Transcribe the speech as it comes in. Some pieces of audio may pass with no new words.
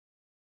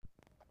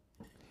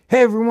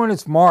Hey everyone,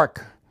 it's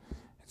Mark.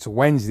 It's a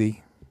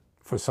Wednesday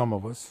for some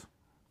of us.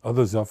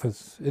 Others of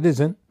us, it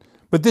isn't.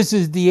 But this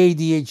is the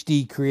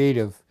ADHD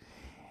Creative.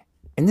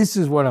 And this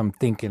is what I'm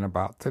thinking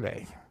about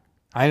today.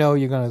 I know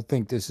you're going to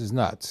think this is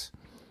nuts.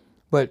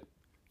 But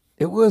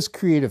it was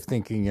creative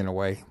thinking in a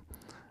way.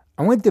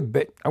 I went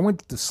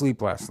to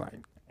sleep last night.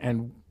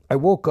 And I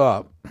woke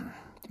up,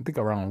 I think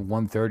around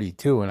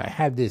 1:32. And I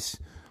had this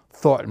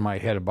thought in my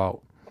head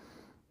about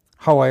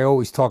how I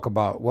always talk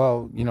about,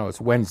 well, it's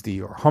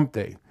Wednesday or hump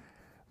day.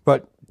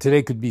 But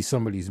today could be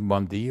somebody's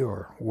Monday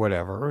or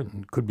whatever,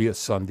 and could be a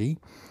Sunday.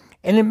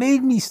 And it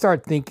made me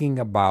start thinking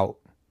about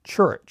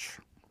church.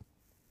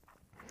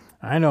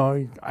 I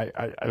know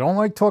I don't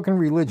like talking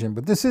religion,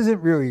 but this isn't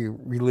really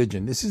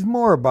religion. This is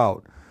more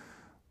about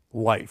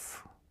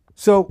life.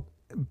 So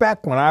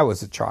back when I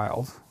was a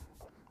child,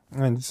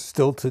 and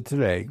still to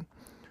today,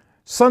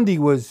 Sunday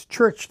was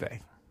church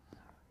day.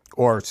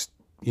 Or,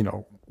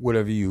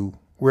 wherever you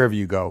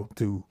go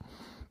to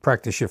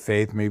practice your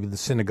faith, maybe the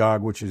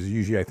synagogue, which is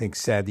usually, I think,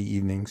 Saturday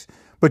evenings.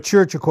 But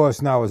church, of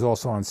course, now is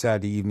also on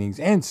Saturday evenings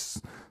and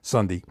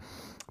Sunday.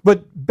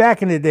 But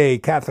back in the day,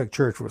 Catholic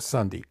church was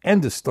Sunday.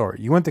 End of story.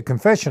 You went to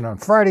confession on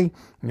Friday,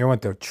 and you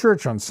went to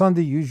church on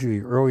Sunday,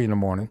 usually early in the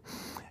morning.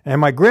 And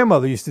my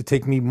grandmother used to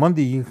take me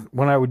Monday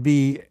when I would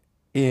be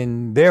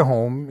in their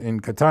home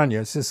in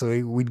Catania,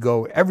 Sicily. We'd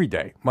go every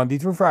day, Monday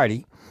through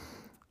Friday,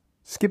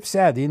 skip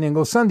Saturday, and then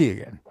go Sunday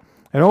again.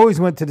 And always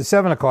went to the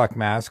 7 o'clock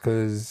mass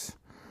because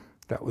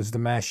that was the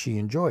mass she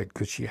enjoyed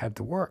because she had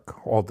to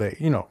work all day,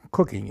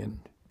 cooking and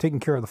taking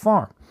care of the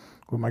farm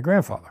with my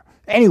grandfather.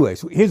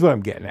 Anyways, here's what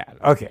I'm getting at.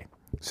 Okay,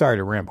 sorry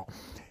to ramble.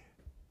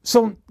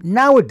 So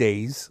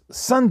nowadays,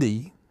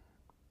 Sunday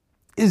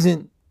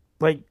isn't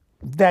like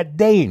that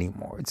day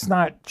anymore. It's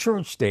not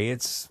church day.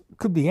 It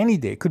could be any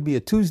day. It could be a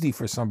Tuesday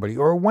for somebody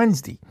or a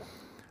Wednesday.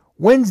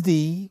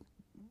 Wednesday,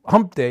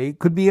 hump day,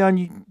 could be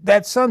on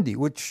that Sunday,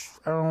 which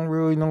I don't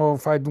really know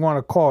if I'd want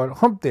to call it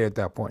hump day at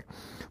that point.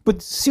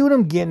 But see what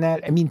I'm getting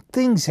at? I mean,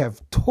 things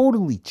have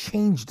totally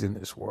changed in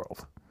this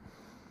world.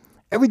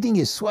 Everything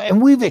is,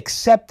 and we've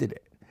accepted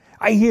it.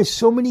 I hear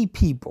so many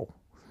people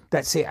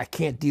that say, I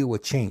can't deal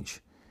with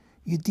change.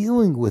 You're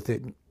dealing with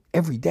it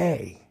every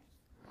day.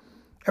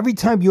 Every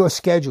time your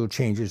schedule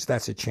changes,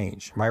 that's a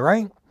change. Am I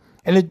right?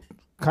 And it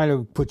kind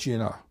of puts you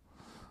in a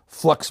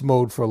flux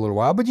mode for a little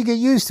while, but you get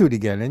used to it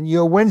again. And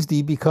your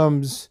Wednesday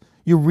becomes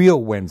your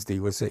real Wednesday,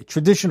 let's say.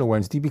 Traditional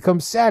Wednesday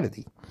becomes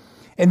Saturday.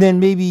 And then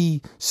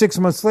maybe 6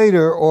 months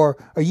later or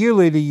a year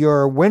later,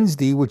 your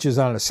Wednesday, which is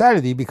on a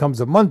Saturday, becomes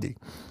a Monday.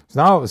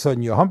 So now all of a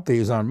sudden your hump day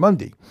is on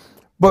Monday.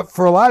 But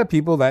for a lot of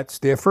people, that's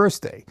their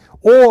first day.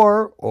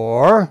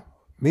 Or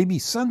maybe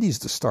Sunday's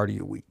the start of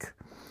your week.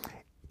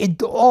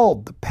 It all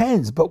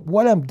depends. But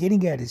what I'm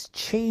getting at is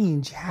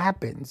change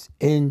happens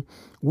and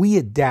we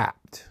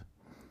adapt.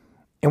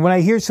 And when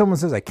I hear someone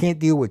says, I can't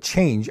deal with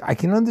change, I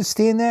can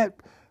understand that,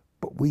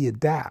 but we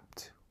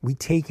adapt. We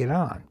take it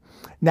on.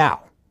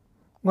 Now,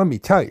 let me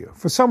tell you,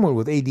 for someone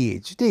with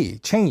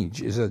ADHD,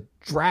 change is a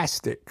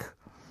drastic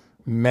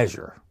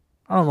measure.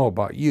 I don't know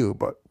about you,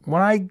 but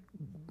when I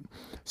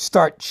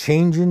start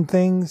changing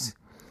things,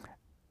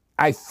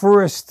 I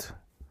first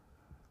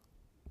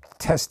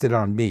test it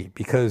on me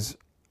because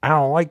I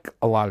don't like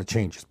a lot of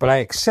changes, but I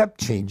accept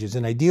changes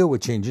and I deal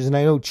with changes and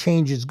I know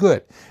change is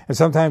good. And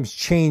sometimes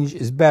change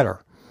is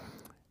better.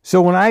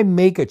 So when I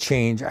make a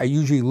change, I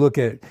usually look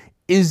at,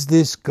 is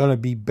this going to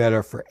be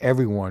better for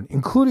everyone,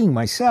 including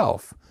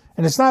myself?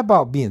 And it's not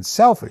about being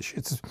selfish.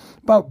 It's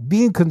about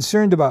being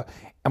concerned about,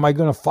 am I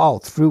going to follow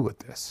through with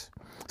this?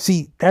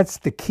 See, that's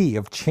the key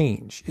of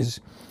change is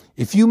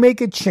if you make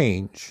a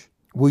change,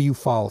 will you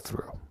follow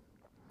through?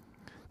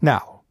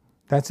 Now,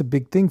 that's a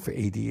big thing for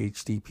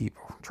ADHD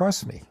people.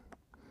 Trust me.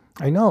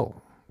 I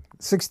know.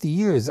 60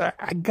 years,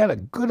 I got a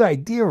good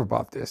idea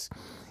about this.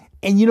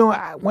 And,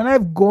 when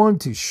I've gone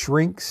to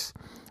shrinks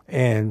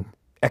and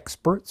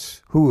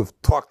experts who have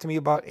talked to me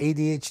about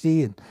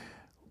ADHD and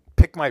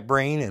pick my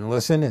brain and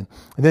listen and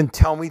then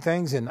tell me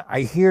things, and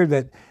I hear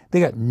that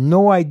they got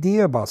no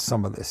idea about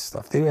some of this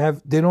stuff. They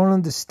don't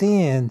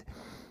understand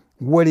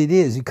what it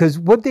is, because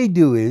what they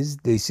do is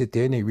they sit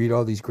there and they read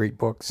all these great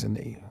books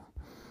and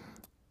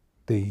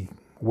they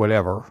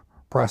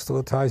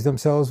proselytize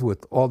themselves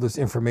with all this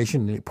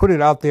information and they put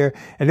it out there.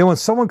 And then when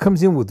someone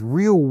comes in with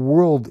real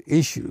world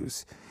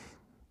issues,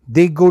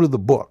 they go to the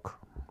book.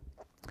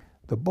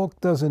 The book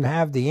doesn't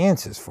have the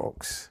answers,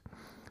 folks.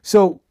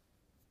 So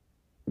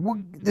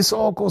this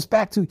all goes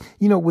back to,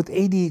 with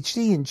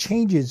ADHD and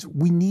changes,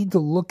 we need to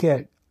look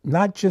at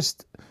not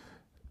just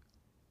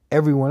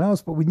everyone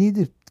else, but we need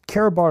to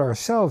care about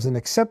ourselves and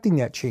accepting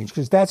that change,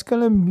 because that's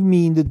going to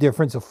mean the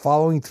difference of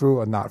following through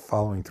or not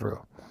following through.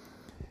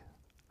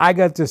 I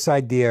got this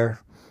idea.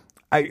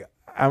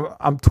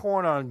 I'm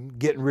torn on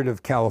getting rid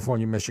of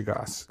California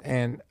Michigas,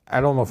 and I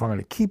don't know if I'm going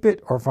to keep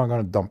it or if I'm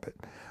going to dump it.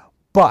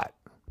 But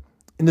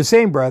in the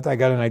same breath, I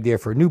got an idea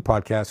for a new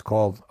podcast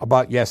called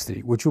About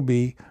Yesterday, which will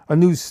be a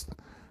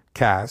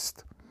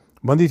newscast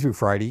Monday through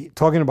Friday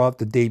talking about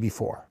the day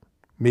before.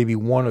 maybe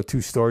 1 or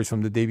 2 stories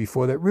from the day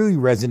before that really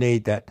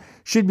resonate, that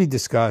should be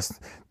discussed,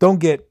 don't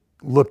get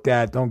looked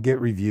at, don't get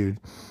reviewed.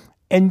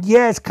 And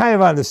yeah, it's kind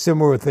of on the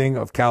similar thing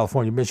of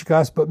California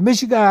Michigas, but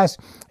Michigas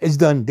is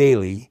done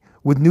daily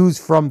with news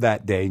from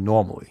that day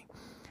normally.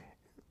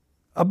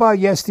 About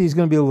yesterday is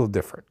going to be a little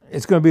different.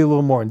 It's going to be a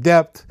little more in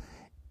depth.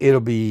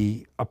 It'll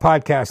be a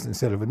podcast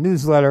instead of a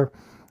newsletter.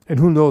 And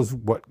who knows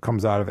what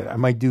comes out of it. I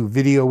might do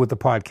video with the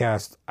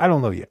podcast. I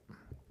don't know yet.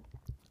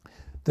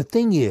 The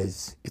thing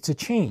is, it's a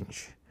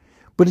change.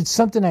 But it's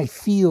something I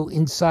feel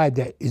inside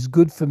that is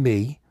good for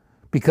me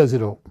because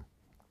it'll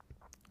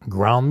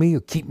ground me or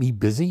keep me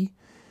busy.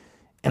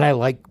 And I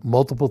like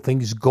multiple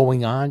things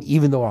going on,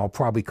 even though I'll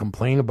probably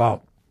complain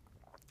about,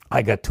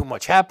 I got too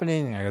much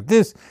happening, I got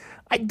this.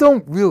 I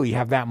don't really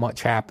have that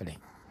much happening,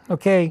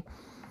 okay?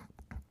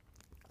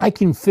 I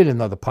can fit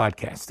another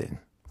podcast in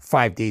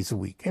 5 days a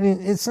week, and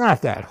it's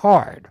not that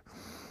hard.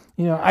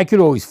 You know, I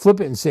could always flip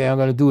it and say I'm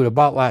going to do it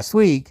about last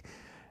week,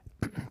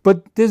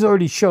 but there's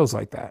already shows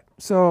like that,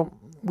 so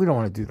we don't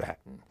want to do that.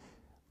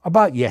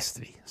 About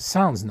yesterday,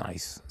 sounds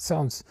nice,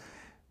 sounds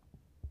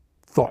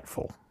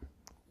thoughtful.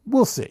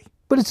 We'll see,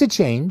 but it's a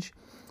change.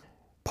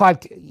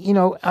 You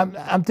know,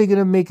 I'm thinking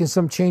of making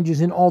some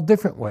changes in all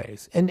different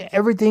ways, and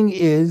everything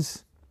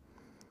is,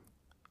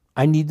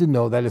 I need to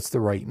know that it's the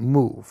right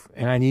move,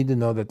 and I need to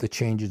know that the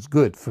change is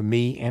good for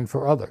me and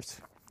for others.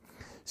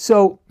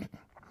 So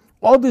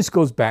all this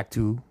goes back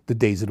to the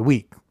days of the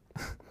week.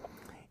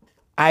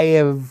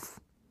 I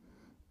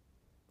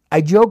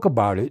joke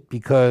about it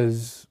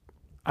because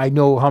I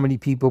know how many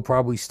people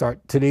probably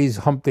start. Today's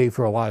hump day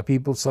for a lot of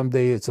people.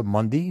 Someday it's a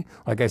Monday.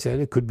 Like I said,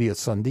 it could be a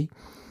Sunday.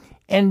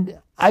 And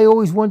I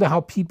always wonder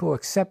how people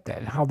accept that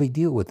and how they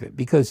deal with it.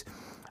 Because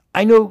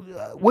I know,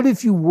 what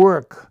if you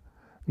work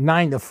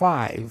 9 to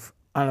 5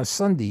 on a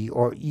Sunday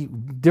or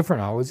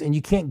different hours and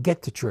you can't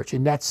get to church,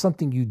 and that's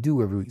something you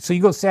do every week. So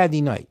you go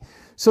Saturday night.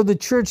 So the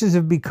churches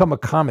have become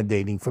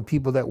accommodating for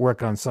people that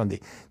work on Sunday.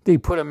 They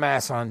put a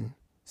mass on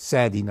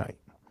Saturday night.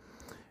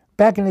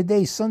 Back in the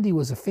day, Sunday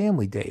was a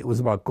family day. It was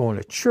about going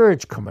to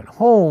church, coming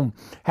home,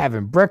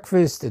 having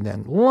breakfast, and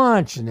then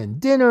lunch, and then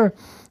dinner,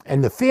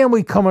 and the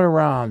family coming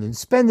around and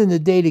spending the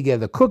day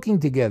together, cooking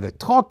together,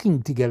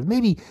 talking together,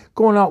 maybe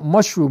going out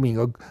mushrooming,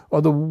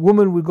 or the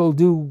woman would go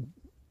do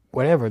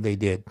whatever they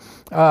did.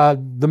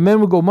 The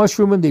men would go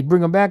mushrooming, they'd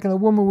bring them back, and the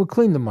woman would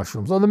clean the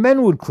mushrooms, or the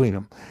men would clean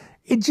them.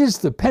 It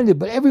just depended,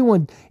 but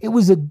everyone, it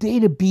was a day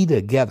to be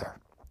together.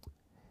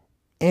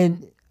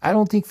 And I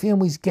don't think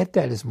families get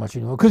that as much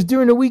anymore. Because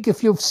during the week,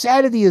 if your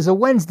Saturday is a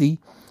Wednesday,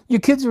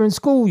 your kids are in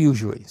school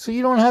usually. So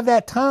you don't have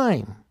that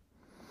time.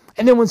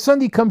 And then when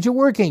Sunday comes, you're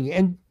working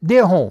and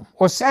they're home.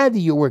 Or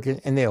Saturday, you're working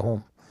and they're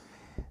home.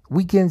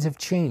 Weekends have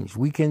changed.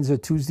 Weekends are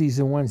Tuesdays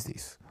and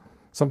Wednesdays.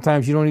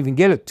 Sometimes you don't even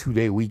get a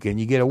 2-day weekend.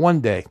 You get a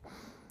 1-day.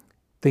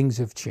 Things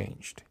have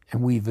changed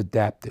and we've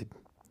adapted.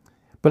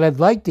 But I'd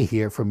like to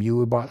hear from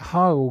you about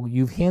how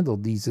you've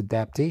handled these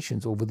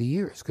adaptations over the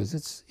years,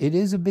 because it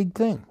is a big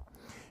thing.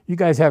 You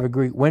guys have a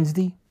great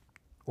Wednesday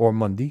or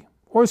Monday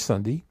or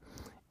Sunday,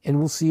 and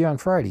we'll see you on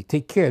Friday.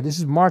 Take care. This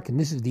is Mark, and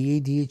this is the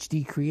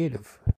ADHD Creative.